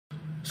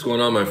What's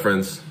going on, my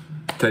friends?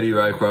 Teddy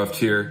Rycroft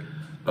here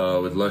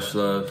with Lush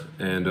Love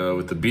and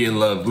with the B N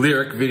Luv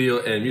lyric video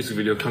and music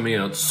video coming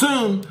out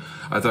soon.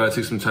 I thought I'd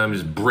take some time to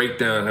just break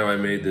down how I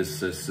made this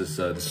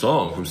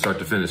song from start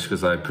to finish,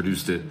 because I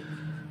produced it,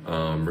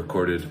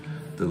 recorded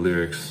the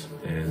lyrics,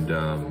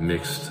 and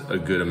mixed a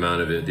good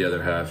amount of it. The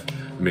other half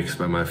mixed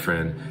by my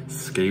friend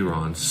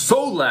Scaron.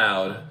 So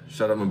loud!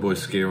 Shout out my boy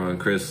Scaron,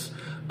 Chris.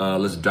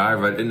 Let's dive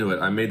right into it.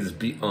 I made this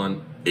beat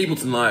on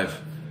Ableton Live.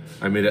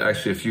 I made it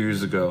actually a few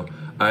years ago.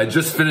 I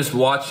just finished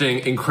watching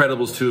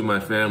Incredibles 2 with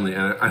my family,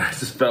 and I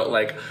just felt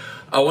like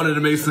I wanted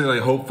to make something like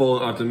hopeful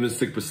and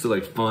optimistic, but still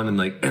like fun and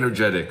like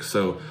energetic.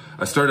 So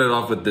I started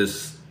off with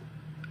this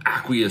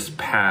aqueous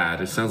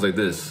pad. It sounds like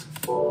this.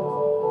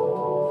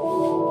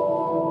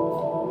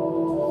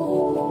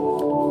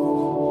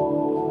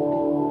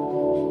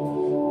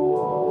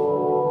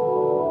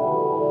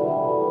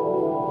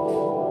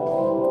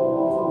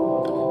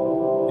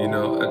 You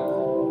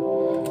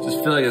know, I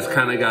just feel like it's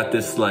kind of got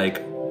this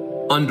like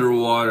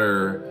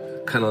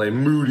underwater, kind of like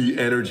moody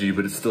energy,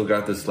 but it's still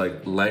got this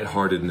like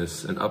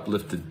lightheartedness and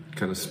uplifted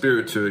kind of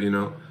spirit to it, you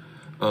know?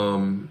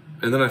 And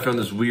then I found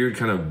this weird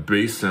kind of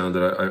bass sound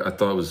that I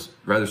thought was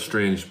rather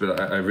strange, but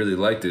I really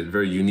liked it.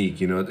 Very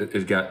unique, you know?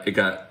 It got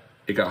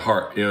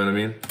heart, you know what I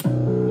mean?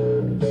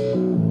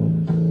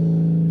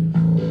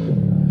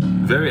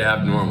 Very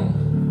abnormal.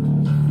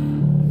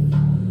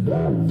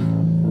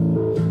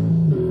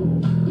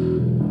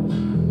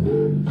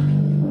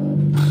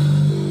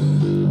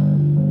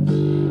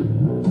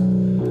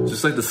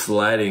 Just like the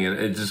sliding, and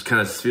it just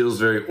kind of feels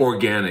very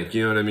organic,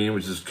 you know what I mean?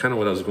 Which is kind of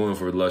what I was going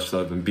for with Lush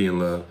Love and B N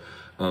Luv.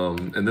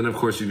 And then of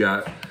course you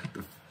got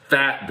the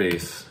fat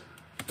bass.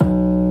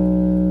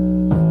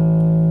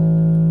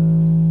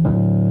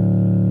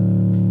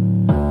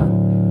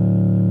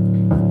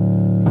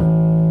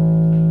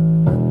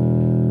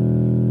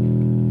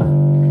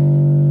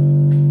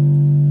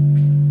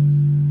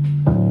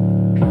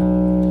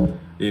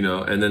 You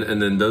know, and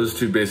then those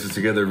two basses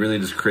together really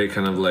just create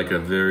kind of like a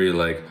very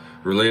like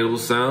relatable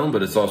sound,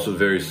 but it's also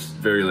very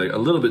like a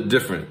little bit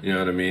different, you know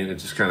what I mean?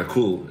 It's just kind of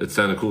cool. It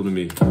sounded cool to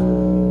me.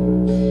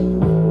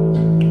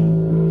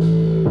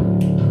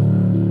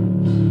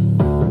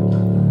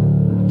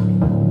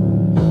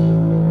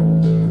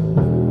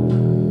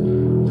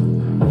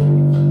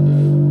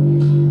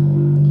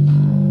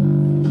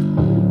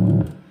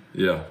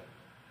 Yeah.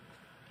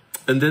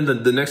 And then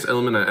the next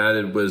element I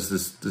added was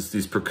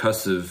these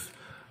percussive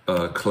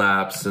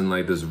claps and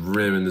like this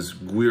rim and this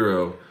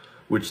guiro,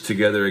 which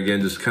together again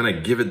just kind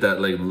of give it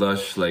that like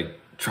lush, like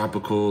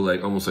tropical,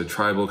 like almost like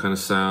tribal kind of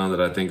sound that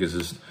I think is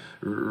just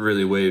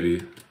really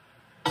wavy.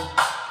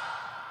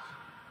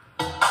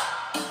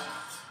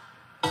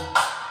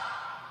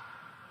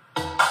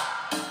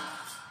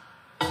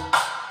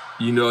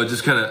 You know, it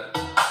just kind of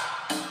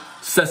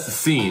sets the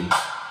scene,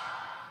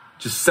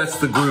 just sets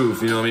the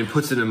groove, you know what I mean?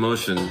 Puts it in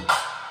motion,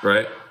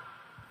 right?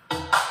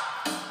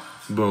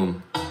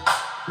 Boom,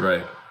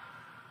 right.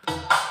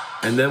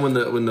 And then when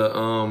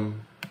the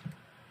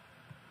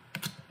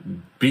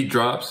beat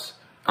drops,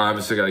 I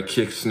obviously got a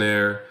kick,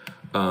 snare,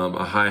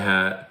 a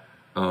hi-hat.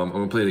 I'm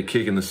gonna play the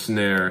kick and the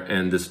snare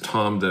and this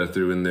tom that I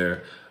threw in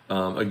there.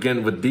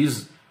 Again, with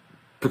these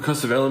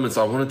percussive elements,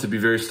 I want it to be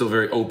still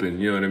very open,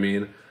 you know what I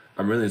mean?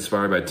 I'm really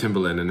inspired by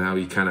Timbaland and how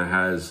he kind of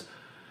has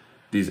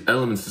these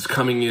elements just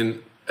coming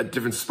in at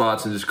different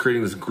spots and just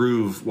creating this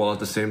groove while at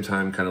the same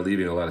time kind of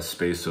leaving a lot of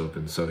space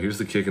open. So here's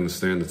the kick and the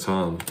snare and the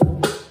tom.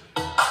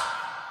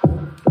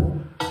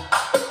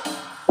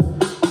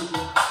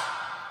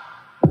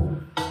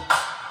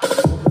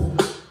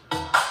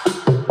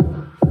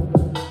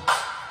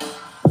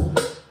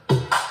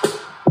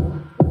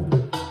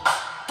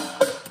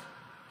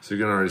 So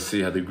you can already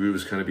see how the groove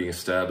is kind of being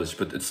established,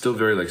 but it's still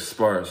very like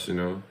sparse, you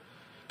know?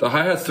 The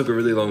hi-hats took a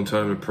really long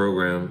time to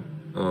program.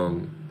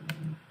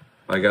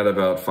 I got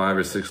about 5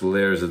 or 6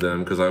 layers of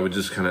them because I would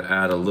just kind of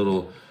add a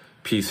little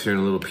piece here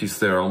and a little piece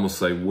there,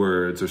 almost like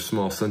words or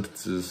small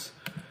sentences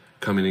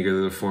coming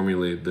together to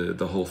formulate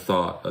the whole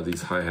thought of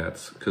these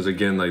hi-hats. Because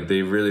again, like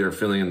they really are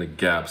filling in the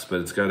gaps,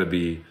 but it's got to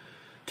be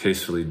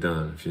tastefully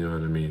done, if you know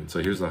what I mean.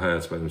 So here's the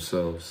hi-hats by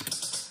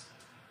themselves.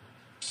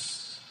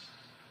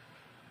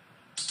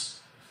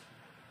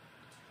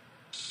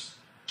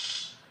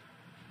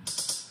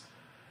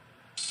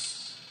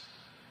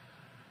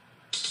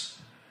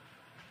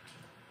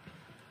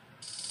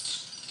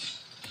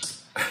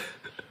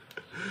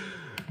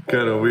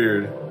 Kind of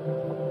weird,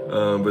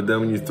 but then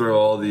when you throw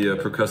all the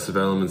percussive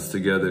elements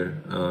together,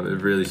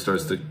 it really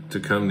starts to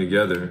come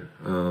together.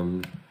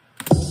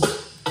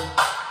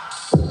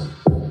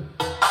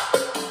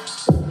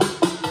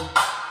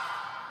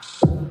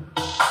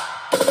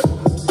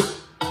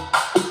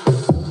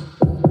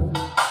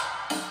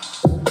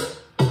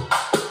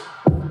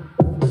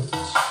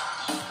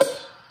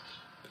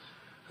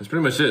 That's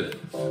pretty much it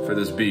for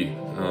this beat.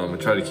 I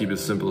try to keep it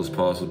as simple as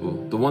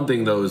possible. The one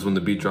thing though is when the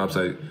beat drops,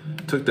 I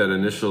took that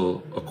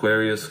initial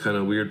Aquarius kind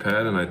of weird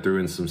pad and I threw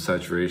in some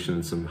saturation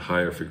and some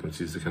higher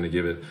frequencies to kind of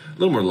give it a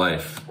little more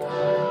life.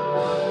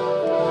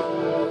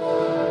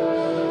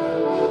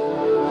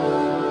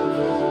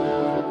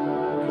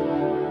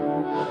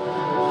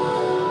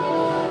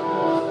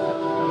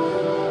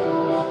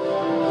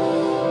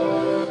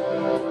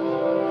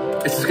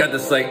 got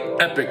this like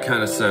epic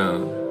kind of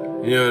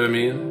sound. You know what I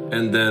mean?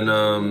 And then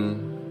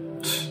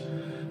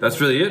that's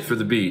really it for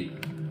the beat.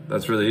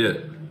 That's really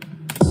it.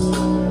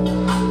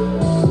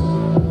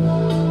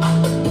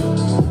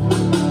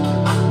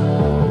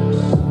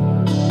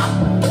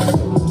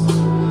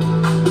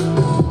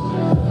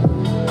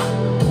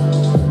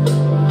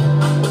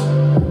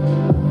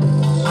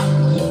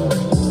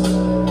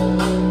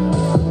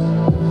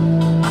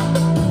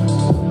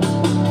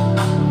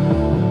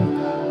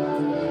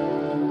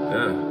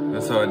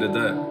 That's how I did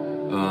that.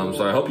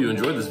 So I hope you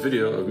enjoyed this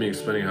video of me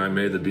explaining how I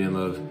made the B N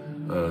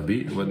Luv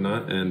beat and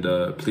whatnot.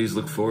 And please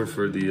look forward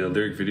for the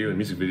lyric video and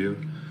music video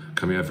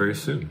coming out very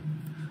soon.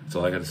 That's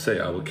all I got to say.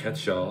 I will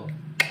catch y'all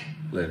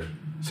later.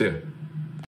 See ya.